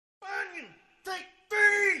Take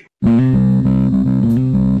three!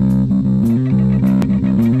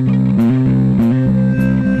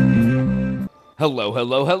 Hello,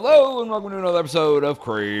 hello, hello, and welcome to another episode of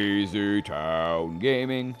Crazy Town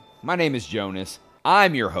Gaming. My name is Jonas.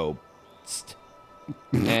 I'm your host.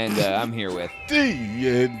 And I'm here with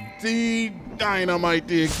D Dynamite,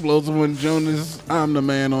 the explosive one, Jonas. I'm the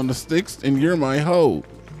man on the sticks, and you're my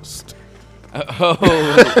host.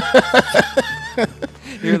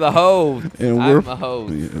 You're the host. And I'm the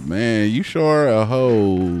host. Yeah, man, you sure are a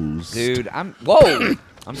host. Dude, whoa!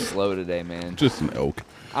 I'm slow today, man. Just an oak.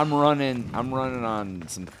 I'm running on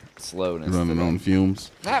some slowness. Running today. on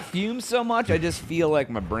fumes. Not fumes so much. I just feel like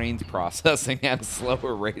my brain's processing at a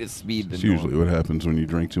slower rate of speed than It's usually normal. what happens when you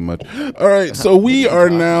drink too much. All right, so we are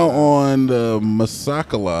now on the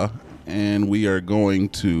Masakala, and we are going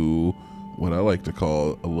to what I like to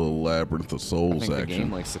call a little labyrinth of I souls think the action.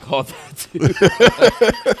 game likes to call it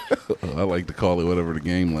that too. I like to call it whatever the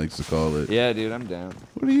game likes to call it. Yeah, dude, I'm down.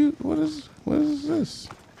 What is this?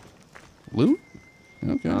 Loot?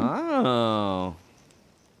 Okay. Oh.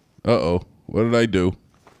 Uh-oh. What did I do?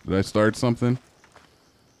 Did I start something?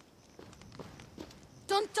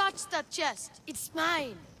 Don't touch that chest. It's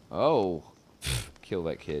mine. Oh. Kill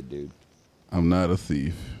that kid, dude. I'm not a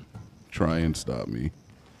thief. Try and stop me.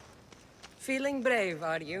 Feeling brave,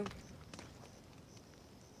 are you?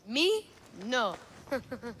 Me? No.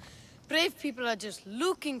 Brave people are just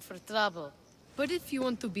looking for trouble. But if you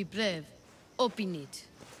want to be brave, open it.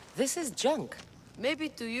 This is junk. Maybe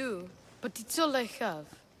to you, but it's all I have.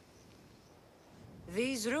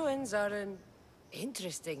 These ruins are an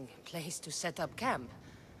interesting place to set up camp.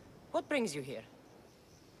 What brings you here?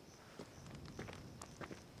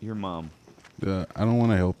 Your mom. I don't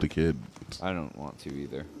want to help the kid. I don't want to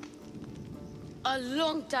either. A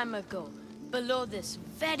long time ago, below this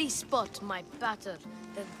very spot, my pater,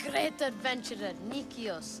 the great adventurer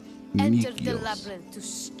Nikios, entered the Nikios. labyrinth to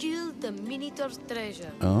steal the Minotaur's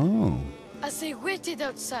treasure. Oh. As I waited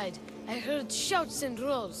outside, I heard shouts and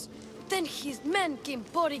roars. Then his men came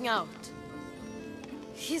pouring out.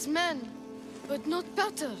 His men, but not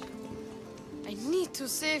Pater. I need to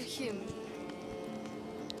save him.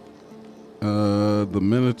 The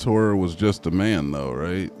Minotaur was just a man, though,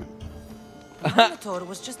 right? Minotaur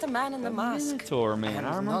was just a man in the mask. Minotaur, man. And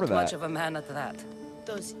I remember not that. much of a man at that.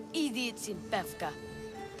 Those idiots in Pevka.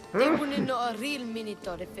 They wouldn't know a real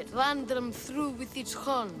Minotaur if it ran them through with its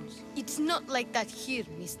horns. It's not like that here,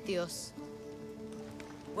 Mistios.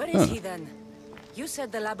 Where is he then? You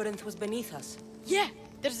said the labyrinth was beneath us. Yeah,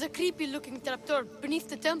 there's a creepy-looking trapdoor beneath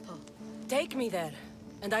the temple. Take me there,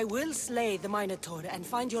 and I will slay the Minotaur and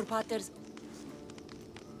find your pater's...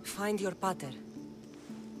 Find your pater.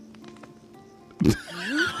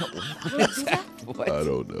 What? I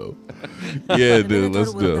don't know. Yeah, The dude,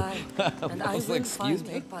 let's Minotaur will do die, and I was will like, find excuse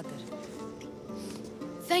me? your pater.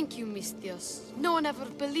 Thank you, Mistios. No one ever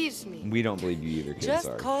believes me. We don't believe you either, kid. Just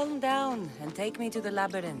Sorry. calm down and take me to the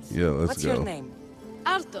labyrinth. Yeah, let's What's go. your name?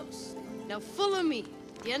 Arthos, now follow me.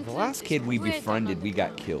 The entrance last is kid we right befriended, around we the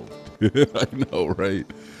got corner. killed. I know, right?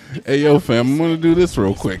 Hey, yo, fam, I'm going to do this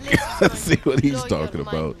real quick. Let's see what he's talking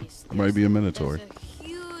about. Might be a Minotaur. There's a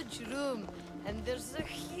huge room, and there's a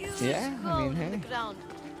huge Yeah, I hole mean, in the hey. ground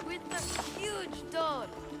with a huge door.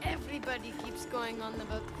 Everybody keeps going on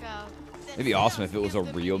about how. It'd be awesome if it was a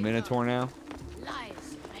real Minotaur now.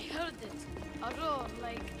 Lies. I heard it. A roar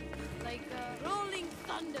like rolling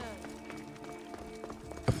thunder.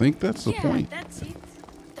 I think that's the Yeah, point. that's it.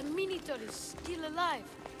 The Minotaur is still alive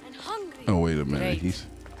and hungry. Oh, wait a minute. Great. He's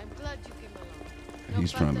I'm glad you came along.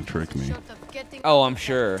 He's trying to trick me. Oh, I'm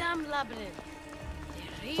sure. Damn labyrinth.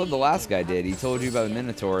 That's what the last guy did. He told you about the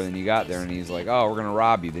Minotaur, and then you got there, and he's like, "Oh, we're gonna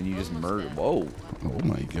rob you." Then you just murdered. Whoa! Oh,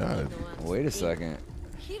 my God. Wait a second.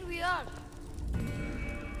 Here we are.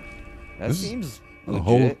 That This is seems A legit.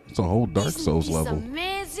 whole, it's a whole Dark Isn't Souls this level.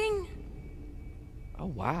 amazing? Oh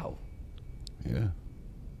wow. Yeah.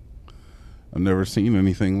 I've never seen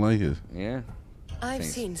anything like it. Yeah. I've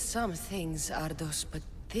Thanks. seen some things, Ardos, but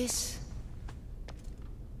this...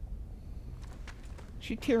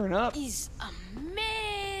 She tearing up. Is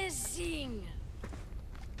amazing.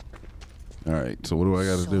 All right, so what do I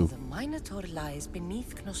got to So do? the Minotaur lies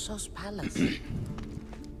beneath Knossos' palace.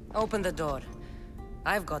 Open the door.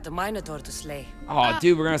 I've got a Minotaur to slay. Oh,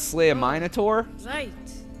 dude, we're gonna slay a Minotaur? Right.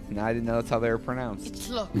 No, I didn't know that's how they were pronounced. It's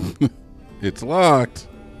locked. It's locked.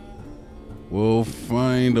 We'll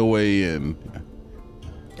find a way in.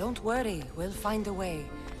 Don't worry, we'll find a way.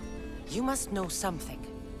 You must know something.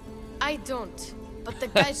 I don't. But the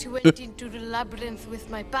guys who went into the labyrinth with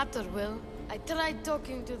my pater will. I tried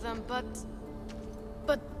talking to them, but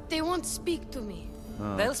they won't speak to me.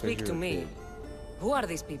 Oh, They'll 'cause speak you're to a me. kid. Who are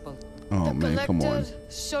these people? Oh The man, come on. collector,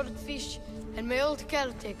 swordfish, and my old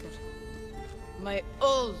caretaker. My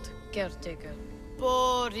old caretaker.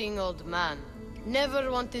 Boring old man.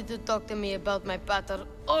 Never wanted to talk to me about my pater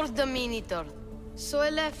or the Minotaur. So I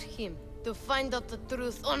left him to find out the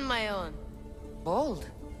truth on my own. Bold.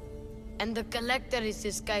 And the collector is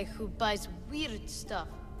this guy who buys weird stuff.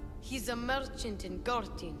 He's a merchant in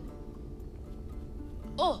Gortin.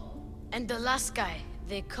 Oh, and the last guy,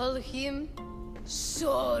 they call him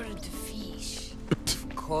Swordfish.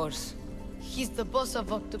 Of course. He's the boss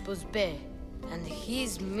of Octopus Bay, and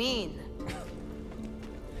he's mean.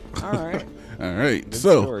 All right. All right. Good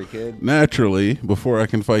So story, kid. naturally, before I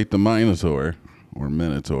can fight the Minotaur or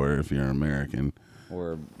Minotaur, if you're American,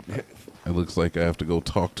 Or it looks like I have to go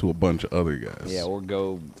talk to a bunch of other guys. yeah, or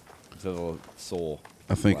go to the soul.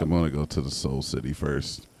 I think I'm gonna go to the Soul City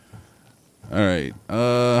first. All right.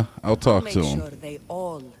 I'll talk Make to him. sure they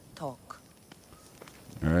all talk.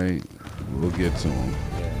 All right. We'll get to him.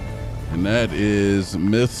 And that is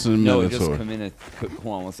Myths and No, it just Minotaur. come in.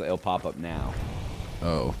 Hold on, it'll pop up now.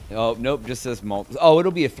 Oh, Oh nope, just says multi. Oh,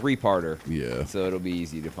 it'll be a 3-parter. yeah. So it'll be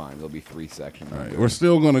easy to find. There'll be 3 sections. All right. We're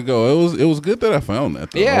still gonna go. It was good that I found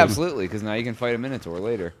that. Though. Yeah, absolutely. Because now you can fight a Minotaur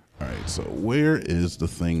later. All right. So where is the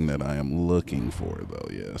thing that I am looking for, though?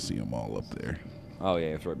 Yeah, I see them all up there. Oh yeah,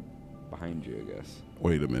 it's right behind you, I guess.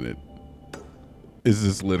 Wait a minute. Is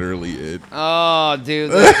this literally it? Oh,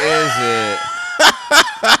 dude, that is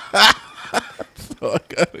it. So I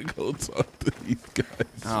gotta go talk to these guys.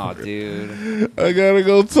 Oh, dude. I gotta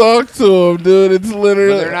go talk to them, dude. It's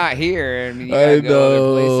literally. But they're not here. And you I gotta go other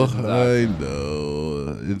know. places and talk to I them.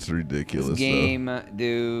 know. It's ridiculous. This game,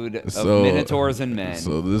 dude, of So- Minotaurs and men.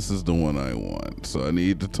 So this is the one I want. So I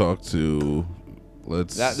need to talk to.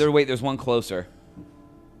 Let's. Wait, there's one closer.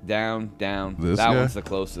 Down. This that guy? one's the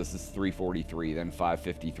closest. It's 343, then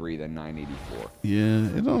 553, then 984.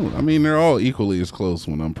 Yeah, it don't. I mean, they're all equally as close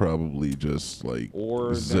when I'm probably just like Or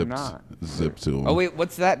they're zipped, not. zipped to him. Oh wait,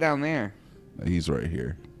 what's that down there? He's right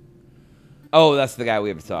here. Oh, that's the guy we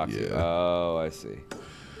have to talk Yeah. to. Oh, I see.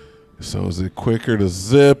 So is it quicker to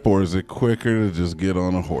zip or is it quicker to just get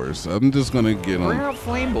on a horse? I'm just gonna get Bring on. out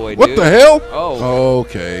Flame Boy, What dude. the hell? Oh.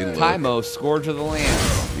 Okay. Look. Tymo, Scourge of the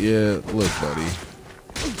Land. Yeah, look, buddy.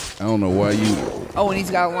 I don't know why you. Oh, and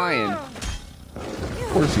he's got a lion. Of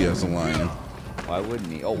course he has a lion. Why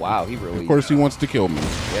wouldn't he? Oh, wow, he really... Of course he wants to kill me.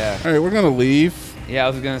 Yeah. All right, we're gonna leave. Yeah, I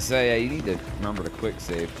was going to say, yeah, you need to remember to quick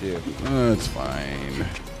save, too. It's fine.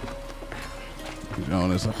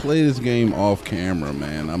 Jonas, I play this game off camera,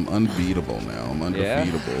 man. I'm unbeatable now. I'm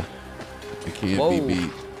undefeatable. I can't Whoa. be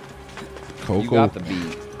beat. You got the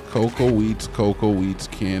beat. Cocoa Wheats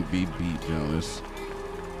can't be beat, Jonas.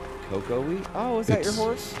 Cocoa wheat? Oh, is that your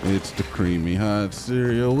horse? It's the creamy hot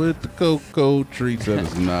cereal with the cocoa treats. That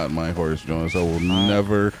is not my horse, Jonas.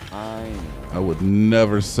 I would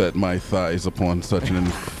never set my thighs upon such an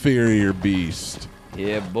inferior beast.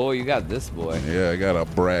 Yeah, boy, you got this boy. Yeah, I got a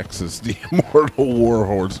Braxis, the immortal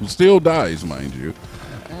warhorse, who still dies, mind you.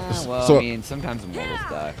 Well, So- I mean, sometimes immortals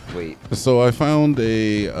die. Wait. So I found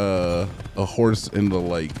a horse in the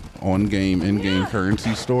in-game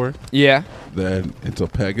currency store. Yeah. That it's a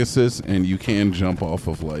Pegasus, and you can jump off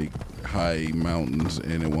of high mountains,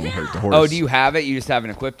 and it won't hurt the horse. Oh, do you have it? You just haven't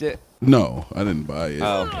equipped it? No, I didn't buy it.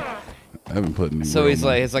 Oh. I haven't put any. So real it's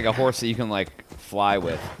money. like a horse that you can fly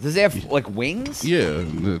with. Does it have wings? Yeah,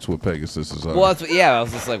 that's what Pegasus is. Well, yeah. I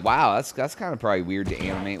was just like, wow, that's kind of probably weird to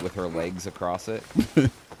animate with her legs across it.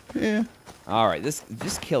 Yeah. All right,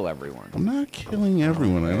 just kill everyone. I'm not killing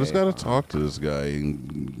everyone. I just gotta talk to this guy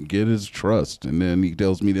and get his trust, and then he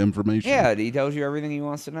tells me the information. Yeah, he tells you everything he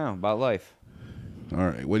wants to know about life. All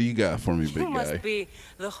right, what do you got for me, big You guy? must be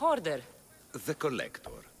the hoarder. The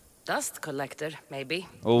collector. Dust collector, maybe.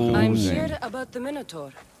 Oh, I'm dang. here about the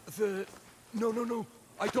Minotaur. No.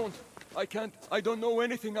 I can't. I don't know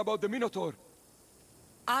anything about the Minotaur.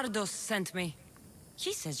 Ardos sent me.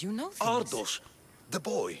 He says you know things. Ardos, the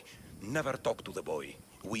boy. Never talk to the boy.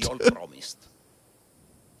 We all promised.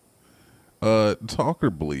 Talk or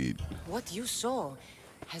bleed? What you saw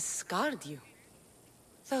has scarred you.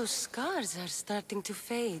 Those scars are starting to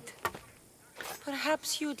fade.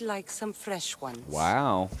 Perhaps you'd like some fresh ones.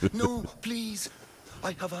 Wow. No, please.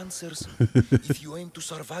 I have answers. If you aim to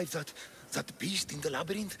survive that beast in the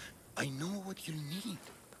labyrinth, I know what you'll need.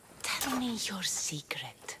 Tell me your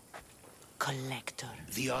secret, collector.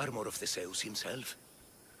 The armor of the Zeus himself.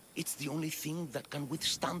 It's the only thing that can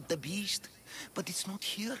withstand the beast. But it's not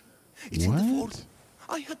here. It's in the What? fort.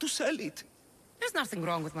 I had to sell it. There's nothing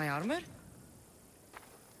wrong with my armor.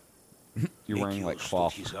 You're wearing like Nicias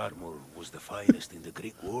cloth. thought his armor was the finest in the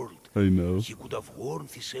Greek world. I know. He could have worn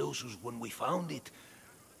Theseus when we found it.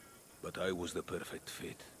 But I was the perfect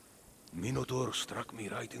fit. Minotaur struck me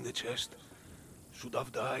right in the chest. Should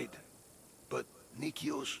have died. But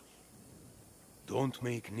Nicias... Don't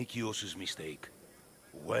make Nicias' mistake.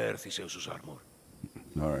 Wear Theseus' armor.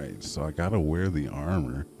 Alright, so I gotta wear the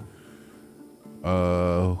armor.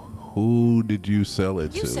 Who did you sell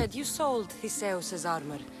it to? You said you sold Theseus'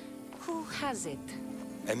 armor. Who has it?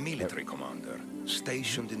 A military commander,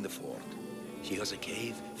 stationed in the fort. He has a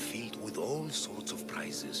cave filled with all sorts of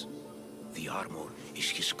prizes. The armor is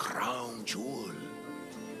his crown jewel.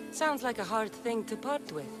 Sounds like a hard thing to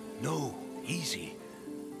part with. No, easy.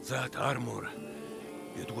 That armor,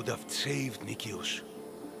 it would have saved Nicias.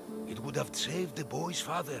 It would have saved the boy's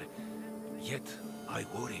father. Yet, I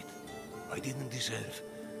wore it. I didn't deserve.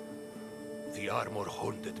 The armor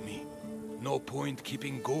haunted me. No point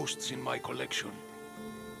keeping ghosts in my collection.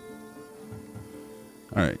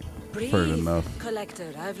 Alright, Breathe, fair enough.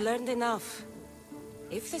 Collector. I've learned enough.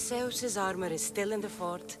 If Theseus' armor is still in the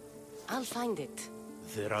fort, I'll find it.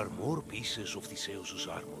 There are more pieces of Theseus'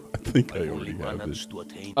 armor. I think I I've already only have managed it. to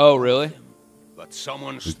attain Oh, two of really? them. But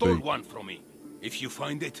someone It's stole big. one from me. If you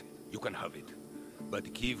find it, you can have it.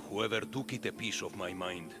 But give whoever took it a piece of my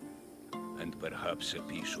mind. And perhaps a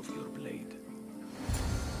piece of your blade.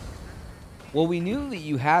 Well, we knew that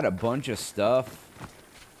you had a bunch of stuff.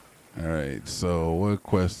 Alright, so what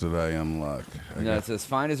quest did I unlock? No, it says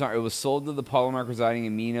find his armor. It was sold to the Polemarch residing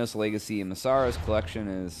in Minos Legacy, and Masara's collection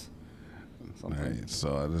is something. Alright,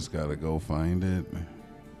 so I just gotta go find it.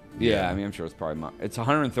 Yeah, I mean, I'm sure it's probably it's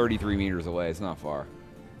 133 meters away. It's not far.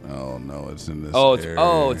 Oh no, it's in this It's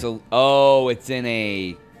area. it's in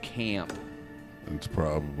a camp. It's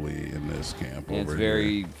probably in this camp And over it's here.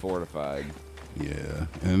 very fortified. Yeah,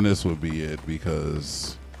 and this would be it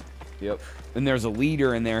because... Yep. And there's a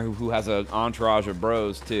leader in there who has an entourage of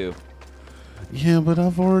bros too. Yeah, but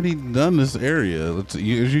I've already done this area. As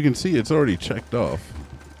you can see, it's already checked off.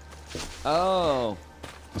 Oh.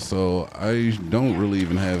 So I don't really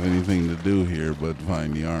even have anything to do here but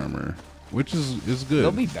find the armor, which is good.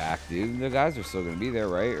 They'll be back, dude. The guys are still gonna be there,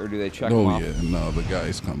 right? Or do they check them Oh off? yeah, no, the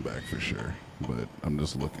guys come back for sure. But I'm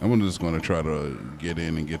just looking. I'm just going to try to get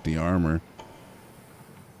in and get the armor.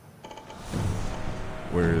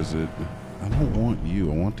 Where is it? I don't want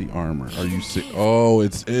you. I want the armor. Are you Oh,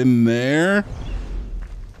 it's in there?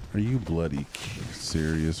 Are you bloody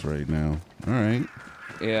serious right now? All right.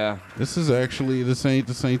 Yeah. This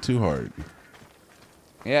ain't too hard.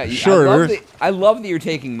 Yeah. Sure. I love that you're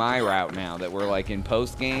taking my route now that we're like in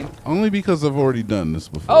post game. Only because I've already done this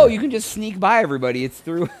before. Oh, you can just sneak by everybody. It's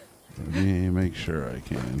through. Let me make sure I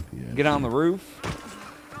can. Yeah. Get on the roof.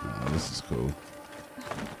 Oh, this is cool.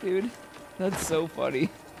 Dude, that's so funny.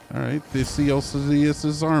 All right, this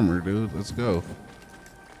is armor, dude. Let's go.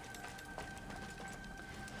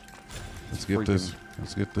 Let's get this.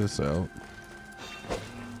 Let's get this out.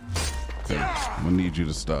 Okay, I'm gonna need you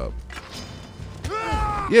to stop.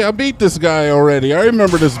 Yeah, I beat this guy already. I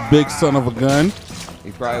remember this big son of a gun.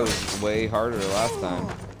 He probably was way harder last time,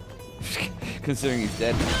 considering he's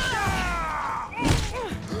dead now.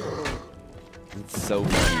 It's so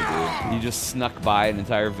funny, dude. You just snuck by an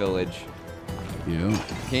entire village. Yeah.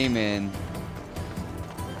 Came in.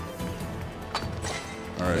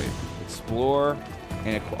 All right. Explore.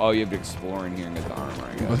 And oh, you have to explore in here and get the armor,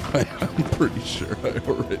 I guess. I'm pretty sure I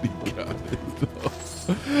already got it, though.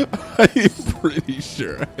 I'm pretty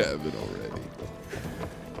sure I have it already.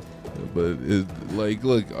 But,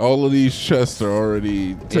 look, all of these chests are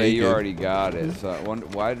already taken. Yeah, you already got it. So I wonder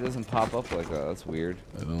why it doesn't pop up like that. That's weird.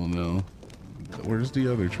 I don't know. Where's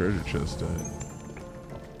the other treasure chest at?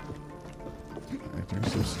 Right,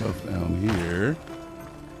 there's some stuff down here.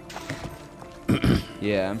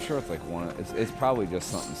 Yeah, I'm sure it's like it's probably just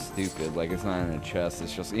something stupid. Like it's not in a chest.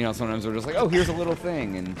 It's just, sometimes we're just like, oh, here's a little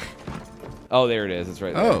thing, and oh, there it is. It's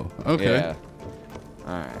right there. Oh, okay. Yeah.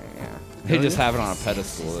 All right. Yeah. They just have it on a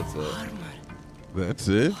pedestal. That's it. Armor. That's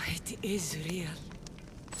it? Oh, it is real.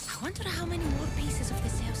 I wonder how many more pieces of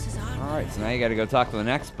Theseus' armor. All right. So now you got to go talk to the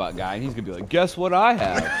next butt guy, and he's gonna be like, guess what I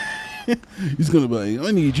have? He's gonna be like,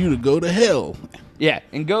 I need you to go to hell. Yeah,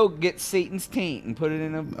 and go get Satan's taint and put it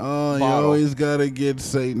in a Oh, you bottle. always gotta get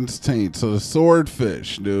Satan's taint. So the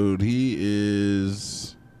swordfish, dude, he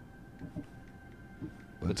is.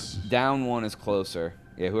 Down one is closer.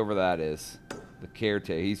 Yeah, whoever that is. The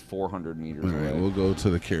caretaker. He's 400 meters All away. right, we'll go to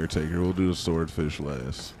the caretaker. We'll do the swordfish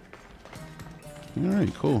last. All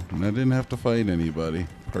right, cool. And I didn't have to fight anybody.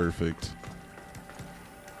 Perfect.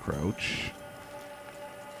 Crouch.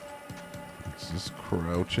 Let's just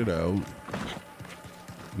crouch it out.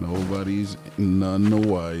 Nobody's none the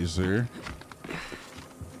wiser.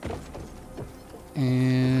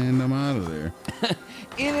 And I'm out of there.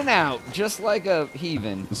 In and out, just like a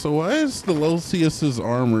heathen. So why is the Losius's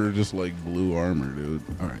armor just like blue armor, dude?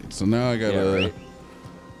 All right, so now I gotta. Yeah, right.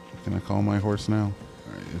 Can I call my horse now?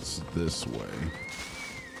 All right, it's this way.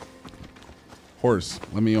 Horse,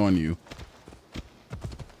 let me on you.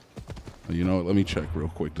 You know what? Let me check real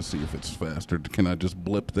quick to see if it's faster. Can I just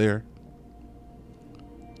blip there?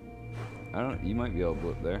 You might be able to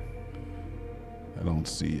blip there. I don't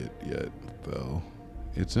see it yet, though.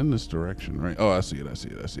 It's in this direction, right? Oh, I see it. I see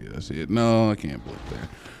it. I see it. I see it. No, I can't blip there.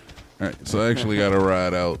 All right, so I actually got to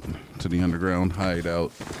ride out to the underground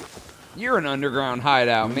hideout. You're an underground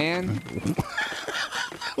hideout, man.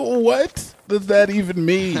 What does that even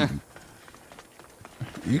mean?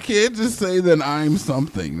 You can't just say that I'm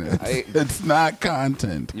something. That's not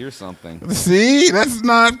content. You're something. See? That's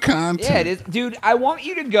not content. Yeah, it is. Dude, I want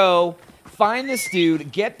you to go find this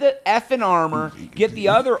dude, get the effing armor, get the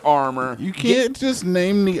other armor. You can't just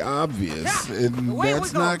name the obvious.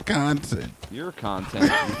 That's not content. You're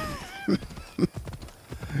content.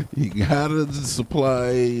 You gotta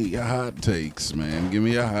supply hot takes, man. Give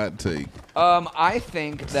me a hot take. I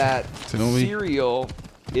think that cereal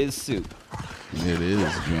is soup. It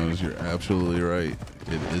is, Jonas. You're absolutely right.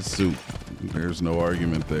 It is soup. There's no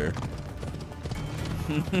argument there.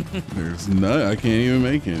 There's none. I can't even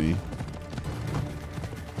make any.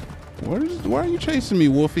 Why are you chasing me,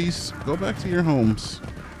 wolfies? Go back to your homes.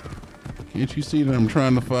 Can't you see that I'm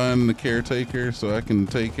trying to find the caretaker so I can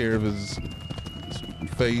take care of his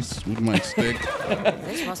face with my stick?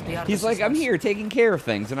 This must be He's like, I'm here taking care of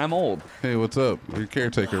things, and I'm old. Hey, what's up? You're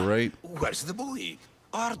caretaker, right? Where's the boy?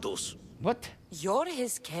 Ardos. What? You're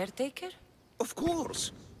his caretaker? Of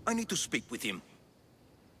course. I need to speak with him.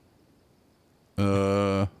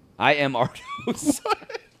 I am Ardos.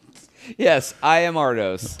 Yes, I am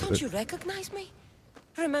Ardos. Don't you recognize me?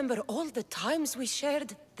 Remember all the times we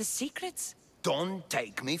shared the secrets? Don't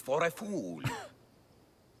take me for a fool.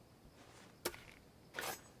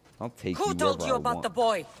 I'll take Who you told wherever you I about want. the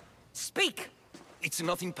boy? Speak! It's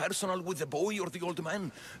nothing personal with the boy or the old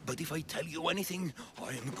man, but if I tell you anything, I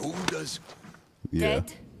am good as... Yeah.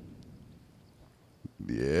 Dead?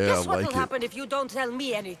 Yeah, Guess I what like will it. happen if you don't tell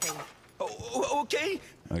me anything? Oh, okay.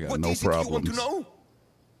 I got What no is it you want to problems. know?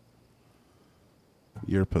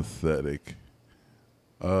 You're pathetic.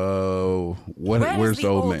 Where's the the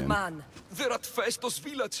old man? They're at Festos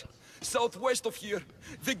village, southwest of here.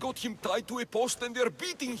 They got him tied to a post and they're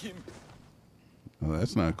beating him. Oh,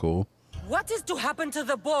 that's not cool. What is to happen to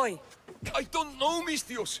the boy? I don't know,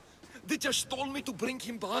 Mistios. They just told me to bring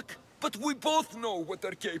him back, but we both know what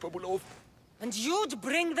they're capable of. And you'd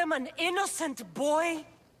bring them an innocent boy?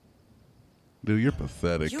 Dude, you're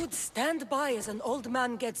pathetic. You'd stand by as an old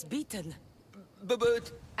man gets beaten.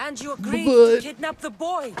 But And you agreed to kidnap the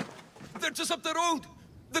boy. they're just up the road.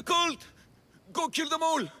 The cult. Go kill them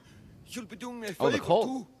all. You'll be doing me a favor the cult.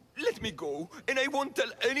 too. Let me go, and I won't tell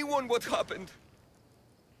anyone what happened.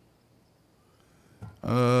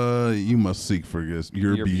 You must seek forgiveness.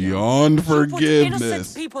 You're You're beyond You put innocent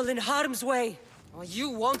forgiveness. people in harm's way. Or you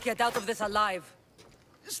won't get out of this alive.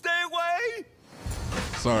 Stay away!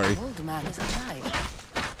 Sorry. Old man is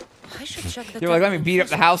alive. I should check the You're like, let me beat up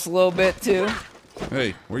the house a little bit, too.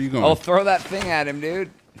 Hey, where you going? Oh, throw that thing at him, dude.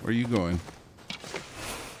 Where you going?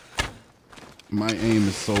 My aim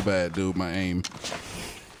is so bad, dude. My aim.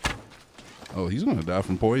 Oh, he's gonna die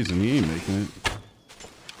from poison. He ain't making it.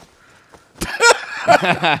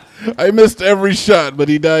 I missed every shot, but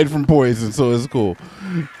he died from poison, so it's cool.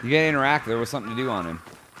 You gotta interact. There was something to do on him.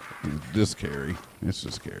 Just carry. It's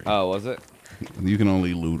just carry. Oh, was it? You can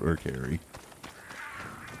only loot or carry.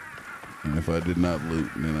 And if I did not loot,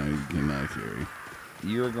 then I cannot carry.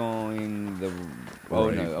 You're going the... Oh,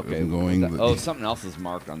 Right, no, okay. I'm going the- Oh, something else is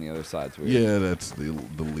marked on the other side. It's weird. Yeah, that's the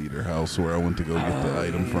leader house where I went to go get the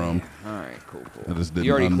item from. All right, cool. I just didn't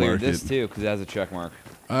You already unmark cleared this, it. too, because it has a check mark.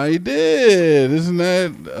 I did. Isn't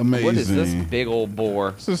that amazing? What is this big old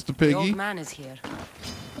boar? Sister The old Piggy. man is here.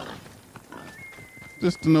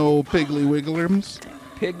 Just an old Piggly Wigglerms.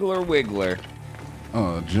 Piggler Wiggler.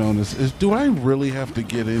 Oh, Jonas. Do I really have to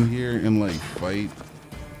get in here and, like, fight?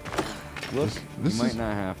 Look, This you might is-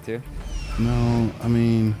 not have to. No, I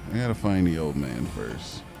mean, I gotta find the old man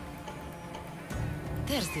first.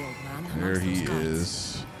 There's the old man. There amongst he those guards.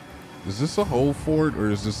 is. Is this a whole fort or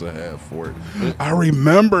is this a half fort? I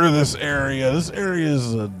remember this area. This area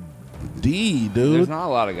is a D, dude. There's not a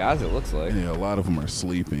lot of guys, it looks like. Yeah, a lot of them are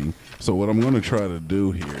sleeping. So what I'm going to try to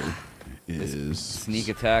do here is Sneak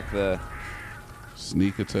attack the...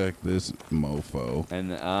 Sneak attack this mofo.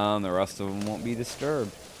 And the rest of them won't be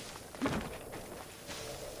disturbed.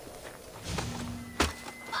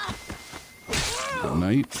 Good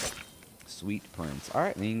night. Sweet prince. All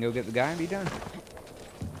right, then you can go get the guy and be done.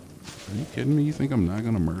 Are you kidding me? You think I'm not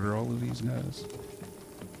going to murder all of these guys?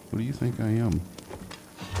 What do you think I am?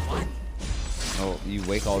 Oh, you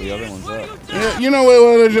wake all the other ones up. Yeah, you know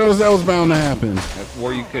what, Jonas? That was bound to happen.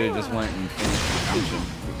 Or you could have just went and finished the mission.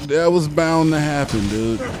 That was bound to happen,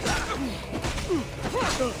 dude.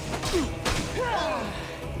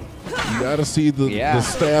 You gotta see the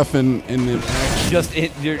staff in the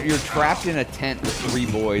action. You're trapped in a tent with 3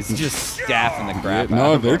 boys, just staffing the crap out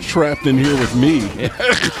No, of they're them. trapped in here with me. Yeah,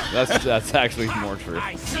 that's actually more true.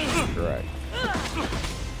 Correct.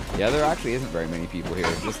 Yeah, there actually isn't very many people here.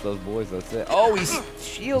 Just those boys, that's it. Oh, he's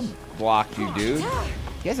shield blocked you, dude.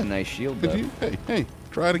 He has a nice shield, though. Hey,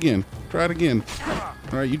 try it again. Try it again.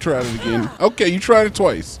 All right, you tried it again. Okay, you tried it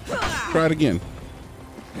twice. Try it again.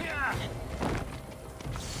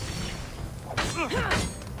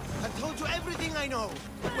 I told you everything I know.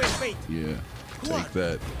 Wait. Yeah, take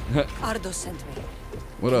that. Ardo sent me.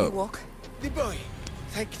 What Can you up? walk? The boy.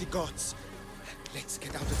 Thank the gods. Let's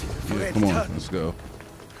get out of here before Yeah, I come on, return. let's go.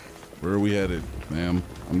 Where are we headed, ma'am?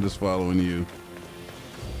 I'm just following you.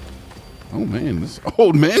 Oh man, this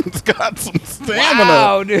old man's got some stamina.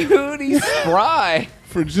 Wow, dude, he's spry.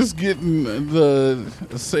 For just getting the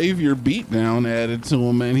savior beatdown added to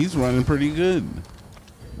him, man, he's running pretty good.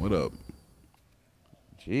 What up?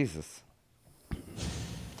 Jesus.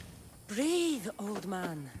 Breathe, old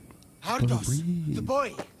man. Ardos, breathe. the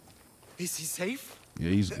boy. Is he safe? Yeah,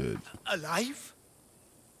 he's good. Alive?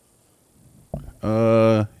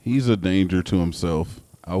 He's a danger to himself.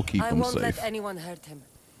 I'll keep I him won't safe. let anyone hurt him.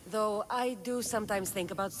 Though I do sometimes think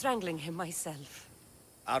about strangling him myself.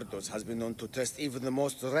 Ardos has been known to test even the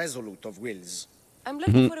most resolute of wills. I'm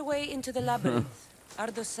looking for a way into the labyrinth.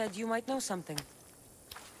 Ardo said you might know something.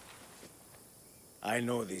 I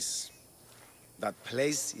know this. That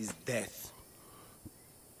place is death.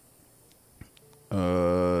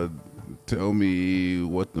 Tell me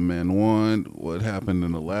what the men want, what happened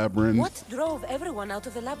in the labyrinth. What drove everyone out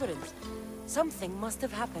of the labyrinth? Something must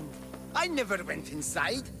have happened. I never went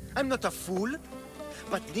inside. I'm not a fool.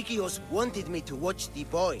 But Nikios wanted me to watch the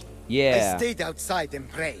boy. Yeah. I stayed outside and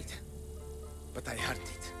prayed. But I heard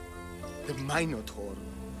it. The Minotaur.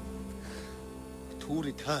 Two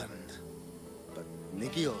returned. But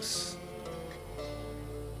Nikios...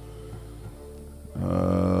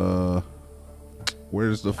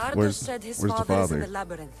 Where's the Ardo said his where's the father is in father? the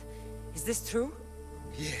labyrinth. Is this true?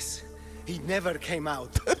 Yes. He never came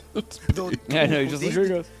out. Though Yeah, no, two he just who looks did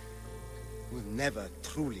goes. will never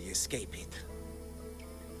truly escape it.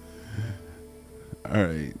 All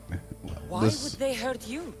right. Why would they hurt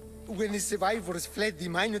you? When the survivors fled the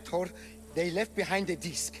Minotaur, they left behind a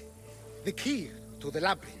disc. The key to the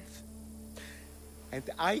labyrinth. And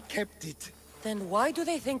I kept it. Then why do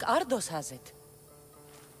they think Ardos has it?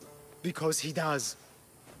 Because he does.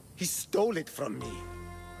 He stole it from me.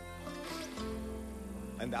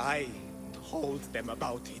 And I told them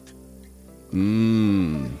about it.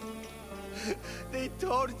 They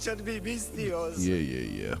tortured me, Mystios.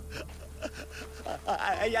 Yeah.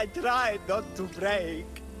 I tried not to break.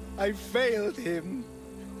 I failed him.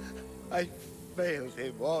 I failed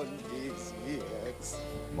him all these years.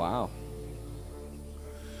 Wow.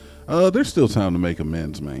 There's still time to make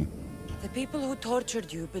amends, man. The people who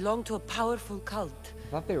tortured you belong to a powerful cult.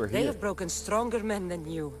 I thought they were They here. have broken stronger men than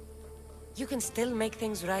you. You can still make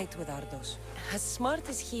things right with Ardos. As smart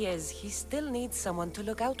as he is, he still needs someone to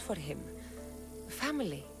look out for him.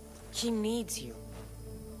 Family. He needs you.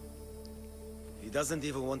 He doesn't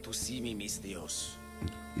even want to see me, Mystios.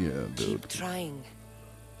 Yeah, dude. Keep trying.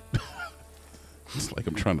 It's like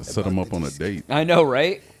I'm trying to set him up on a date. I know,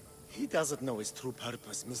 right? He doesn't know his true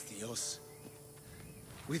purpose, Mystios.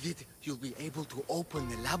 With it, you'll be able to open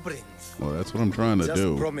the labyrinth. Well, that's what I'm trying to Just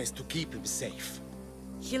do. promise to keep him safe.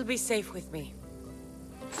 He'll be safe with me.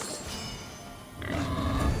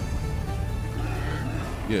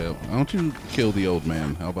 Yeah, why don't you kill the old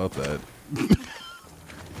man? How about that?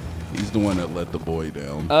 He's the one that let the boy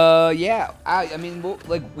down. Yeah. I mean,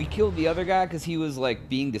 we killed the other guy because he was, like,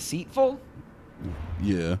 being deceitful.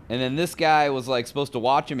 Yeah. And then this guy was, like, supposed to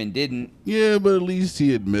watch him and didn't. Yeah, but at least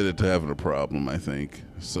he admitted to having a problem, I think.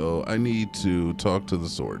 So I need to talk to the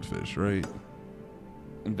swordfish, right?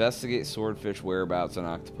 Investigate swordfish whereabouts in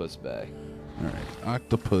Octopus Bay. All right.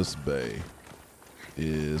 Octopus Bay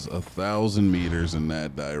is 1,000 meters in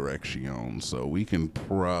that direction, so we can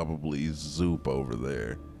probably zoop over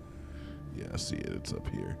there. Yeah, I see it. It's up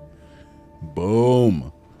here.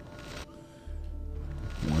 Boom.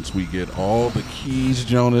 Once we get all the keys,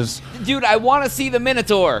 Jonas. Dude, I want to see the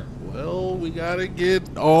Minotaur. Well, we gotta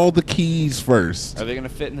get all the keys first. Are they gonna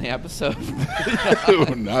fit in the episode?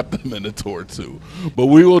 Not the Minotaur too, but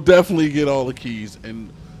we will definitely get all the keys,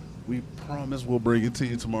 and we promise we'll bring it to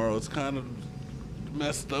you tomorrow. It's kind of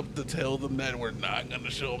messed up to tell them that we're not gonna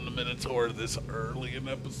show them the Minotaur this early in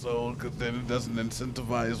the episode, because then it doesn't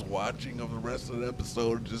incentivize watching of the rest of the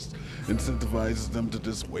episode. It just incentivizes them to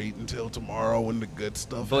just wait until tomorrow when the good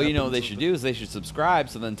stuff. Well, you know what they happens. should do is they should subscribe,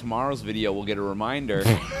 so then tomorrow's video will get a reminder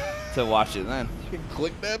to watch it then.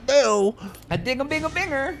 Click that bell. A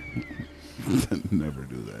ding-a-bing-a-binger. Never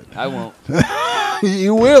do that. I won't.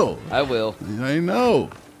 You will. I will. I know.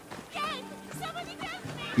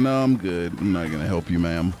 No, I'm good. I'm not gonna help you,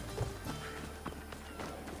 ma'am.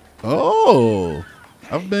 Oh,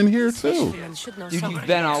 I've been here too. Fishermen should know Dude, something you've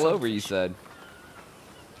been about all over, you swordfish.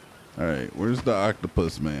 said. All right, where's the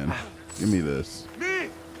octopus man? Give me this.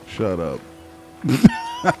 Shut up.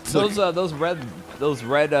 Those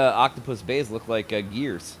red octopus bays look like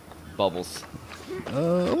gears, bubbles. A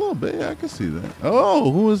little bit. I can see that.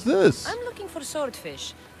 Oh, who is this? I'm looking for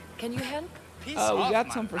swordfish. Can you help? Piss We off, got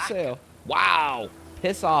my some for rack. sale. Wow,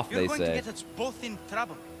 piss off, You're they going to say. get us both in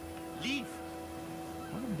trouble. Leave.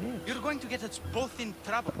 You're going to get us both in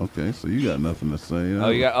trouble. Okay, so you got nothing to say. Oh,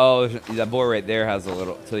 you got. That boy right there has a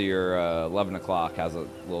little. Till your 11 o'clock has a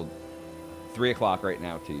little. 3 o'clock right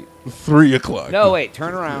now to you. 3 o'clock. No, wait,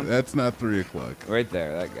 turn around. That's not 3 o'clock. Right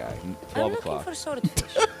there, that guy. I'm 12 looking o'clock. for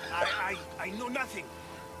swordfish. I know nothing.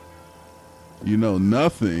 You know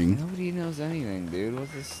nothing. Nobody knows anything, dude.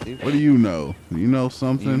 What's this stupid? What do you know? You know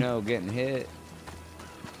something? You know, getting hit.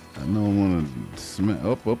 I know I want to smack.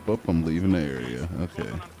 Up. I'm leaving the area. Okay.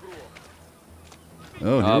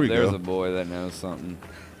 Oh, here we There's go. a boy that knows something.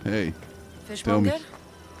 Hey, Tell me. Fishmonger?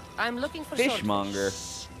 I'm looking for swordfish. Fishmonger.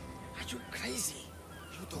 Are you crazy?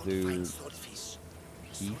 You don't Dude. find swordfish.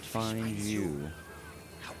 He Swordfish finds you.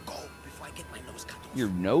 Now go before I get my nose cut off. Your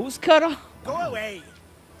nose cut off? Go away.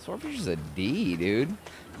 Swordfish is a D, dude.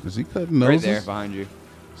 is he cutting Right noses? there behind you.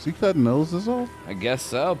 Is he cutting noses off? I guess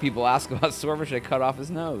so. People ask about Swordfish, they cut off his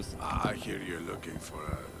nose. I hear you're looking for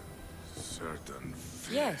a certain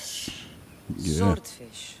fish. Yes. Yeah.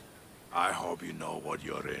 Swordfish. I hope you know what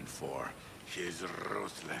you're in for. He's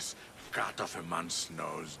ruthless. Cut off a man's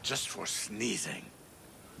nose just for sneezing.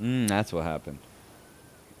 That's what happened.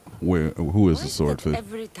 Where? Who is Why the it swordfish? that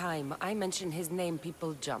every time I mention his name,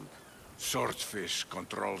 people jump? Swordfish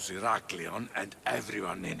controls Heraklion and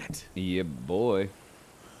everyone in it. Yeah, boy.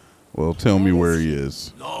 Well, tell me where he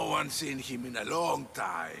is. No one's seen him in a long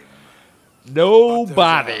time.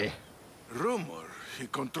 Nobody. Rumor he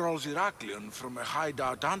controls Heraklion from a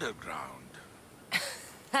hideout underground.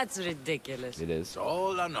 That's ridiculous. It is. That's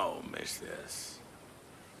all I know, mistress.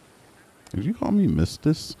 Did you call me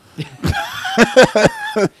Mistus?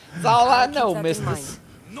 That's all I Keep know, that in mistress.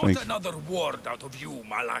 mind. Not Thank you. another word out of you,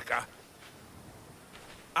 Malaka.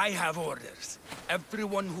 I have orders.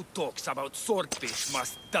 Everyone who talks about swordfish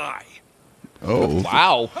must die. Oh,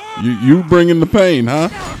 Wow. you bringing the pain, huh?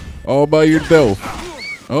 All by yourself.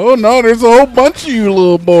 Oh no, there's a whole bunch of you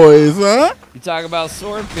little boys, huh? You talk about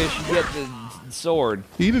swordfish, you get the sword.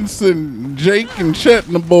 He didn't send Jake and Chet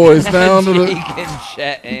and the boys down to Jake the. and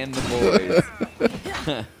Chet and the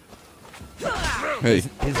boys. Hey,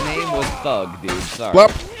 His name was Thug, dude. Sorry.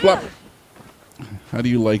 flop, flop. How do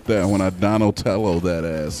you like that when I Donatello that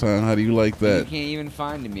ass, huh? How do you like You that? can't even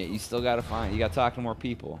find him yet. You still gotta find. You gotta talk to more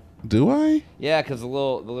people. Do I? Yeah, because the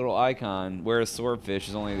little icon, whereas swordfish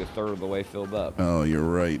is only a third of the way filled up. Oh, you're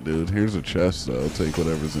right, dude. Here's a chest, though. Take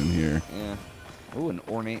whatever's in here. Yeah. Ooh, an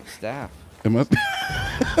ornate staff. Am I?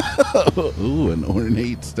 Ooh, an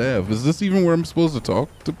ornate staff. Is this even where I'm supposed to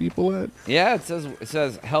talk to people at? Yeah, it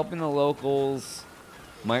says helping the locals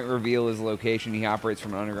might reveal his location. He operates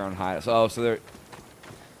from an underground hideout. So there.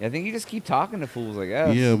 Yeah, I think you just keep talking to fools, I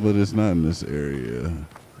guess. Yeah, but it's not in this area.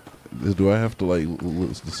 Do I have to like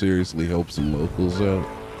seriously help some locals out?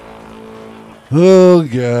 Oh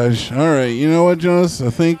gosh! All right, you know what, Jonas? I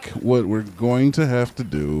think what we're going to have to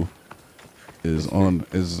do is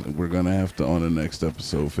we're gonna have to on the next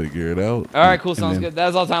episode figure it out. All right, cool. And Sounds then- good.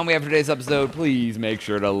 That's all the time we have for today's episode. Please make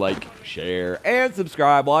sure to like, share, and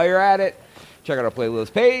subscribe while you're at it. Check out our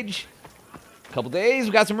playlist page. Couple days,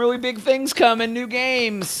 we got some really big things coming. New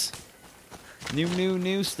games,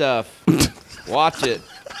 new stuff. Watch it.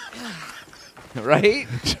 Right?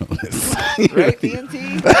 Jonas, Right,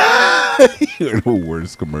 TNT? you're the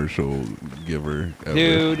worst commercial giver ever.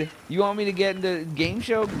 Dude, you want me to get into game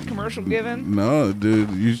show commercial giving? No, dude,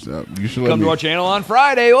 you should let Come me. to our channel on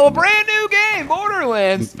Friday. Oh, a brand new game, Borderlands.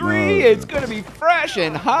 Borderlands 3. It's going to be fresh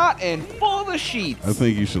and hot and full of sheets. I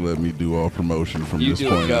think you should let me do all promotion from You this do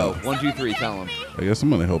point it. Go. out. 1, 2, 3. Tell him. I guess I'm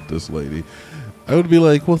going to help this lady. I would be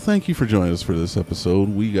like, well, thank you for joining us for this episode.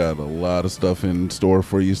 We got a lot of stuff in store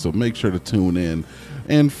for you, so make sure to tune in.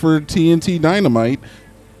 And for TNT DInomight,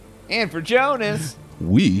 And for Jonas,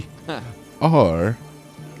 we are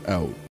out.